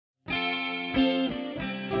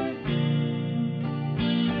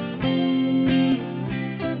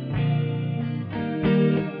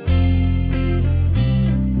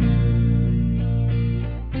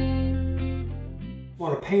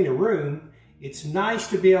paint a room, it's nice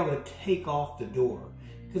to be able to take off the door.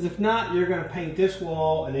 Because if not, you're going to paint this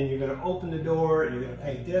wall, and then you're going to open the door, and you're going to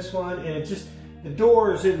paint this one, and it just, the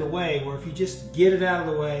door is in the way, where if you just get it out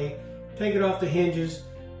of the way, take it off the hinges,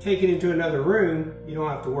 take it into another room, you don't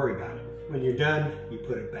have to worry about it. When you're done, you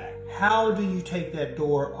put it back. How do you take that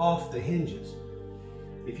door off the hinges?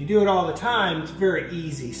 If you do it all the time, it's a very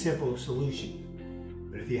easy, simple solution.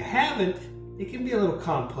 But if you haven't, it can be a little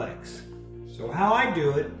complex. So how I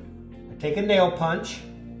do it, I take a nail punch,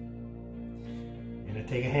 and I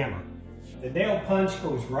take a hammer. The nail punch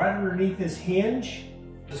goes right underneath this hinge.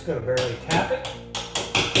 Just gonna barely tap it,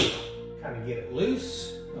 kind of get it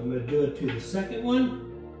loose. I'm gonna do it to the second one.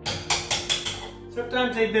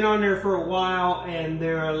 Sometimes they've been on there for a while and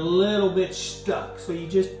they're a little bit stuck. So you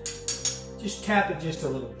just tap it just a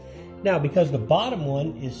little. Now, because the bottom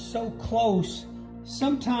one is so close,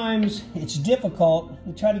 sometimes it's difficult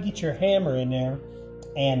to try to get your hammer in there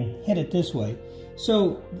and hit it this way.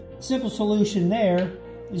 So, simple solution there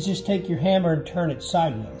is just take your hammer and turn it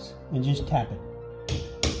sideways and just tap it.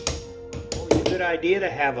 Always a good idea to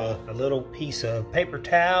have a little piece of paper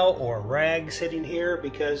towel or a rag sitting here,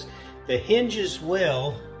 because the hinges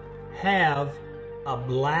will have a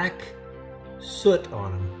black soot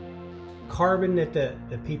on them. Carbon that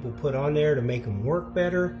the people put on there to make them work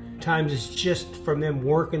better. Sometimes it's just from them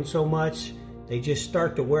working so much, they just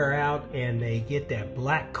start to wear out and they get that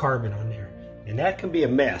black carbon on there. And that can be a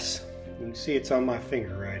mess. You can see it's on my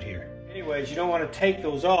finger right here. Anyways, you don't want to take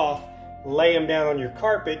those off, lay them down on your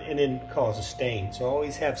carpet, and then cause a stain. So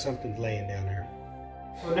always have something laying down there.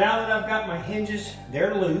 So now that I've got my hinges,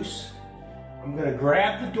 they're loose, I'm going to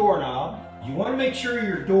grab the doorknob. You want to make sure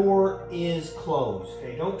your door is closed.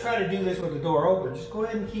 Okay? Don't try to do this with the door open. Just go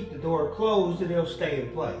ahead and keep the door closed and it'll stay in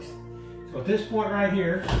place. So at this point right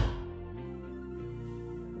here,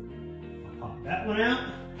 I'll pop that one out,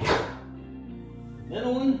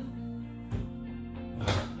 middle one,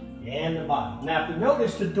 and the bottom. Now, if you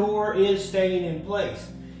notice, the door is staying in place.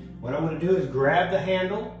 What I'm going to do is grab the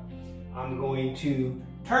handle. I'm going to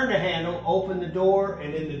turn the handle, open the door,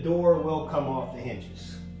 and then the door will come off the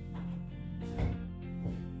hinges.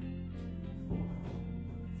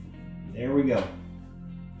 There we go.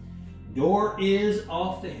 Door is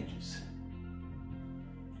off the hinges.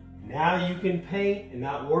 Now you can paint and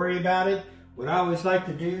not worry about it. What I always like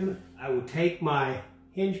to do, I will take my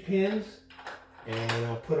hinge pins and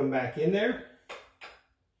I'll put them back in there.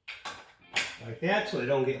 Like that, so they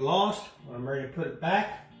don't get lost. When I'm ready to put it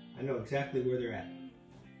back, I know exactly where they're at.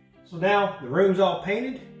 So now the room's all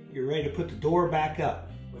painted, you're ready to put the door back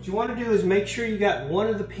up. What you want to do is make sure you got one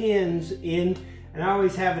of the pins in, and I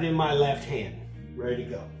always have it in my left hand, ready to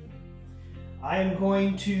go. I am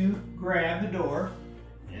going to grab the door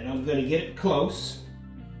and I'm going to get it close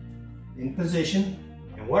in position.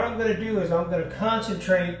 And what I'm going to do is I'm going to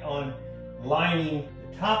concentrate on lining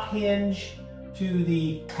the top hinge to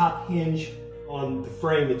the top hinge on the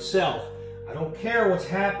frame itself. I don't care what's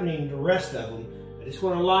happening the rest of them. I just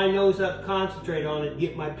want to line those up, concentrate on it,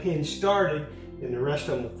 get my pin started, and the rest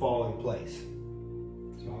of them will fall in place.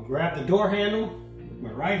 So I'll grab the door handle with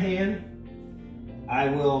my right hand. I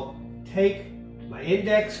will take my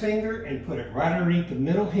index finger and put it right underneath the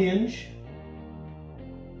middle hinge,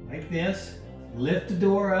 like this. Lift the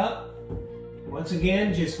door up. Once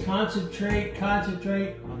again, just concentrate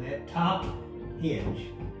on that top hinge.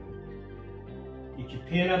 Get your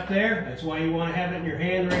pin up there. That's why you want to have it in your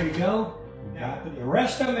hand ready to go. Now, the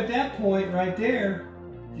rest of them at that point right there,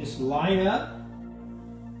 just line up.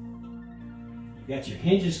 You got your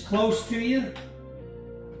hinges close to you.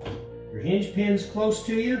 Your hinge pin's close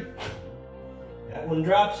to you. That one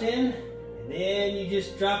drops in, and then you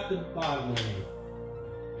just drop the bottom one in.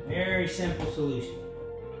 Very simple solution.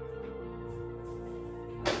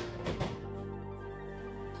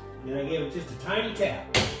 Then I give it just a tiny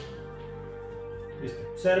tap. Just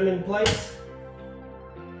set them in place.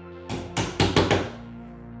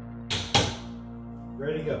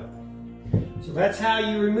 Ready to go. So that's how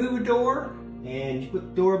you remove a door and you put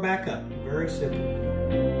the door back up. Very simple.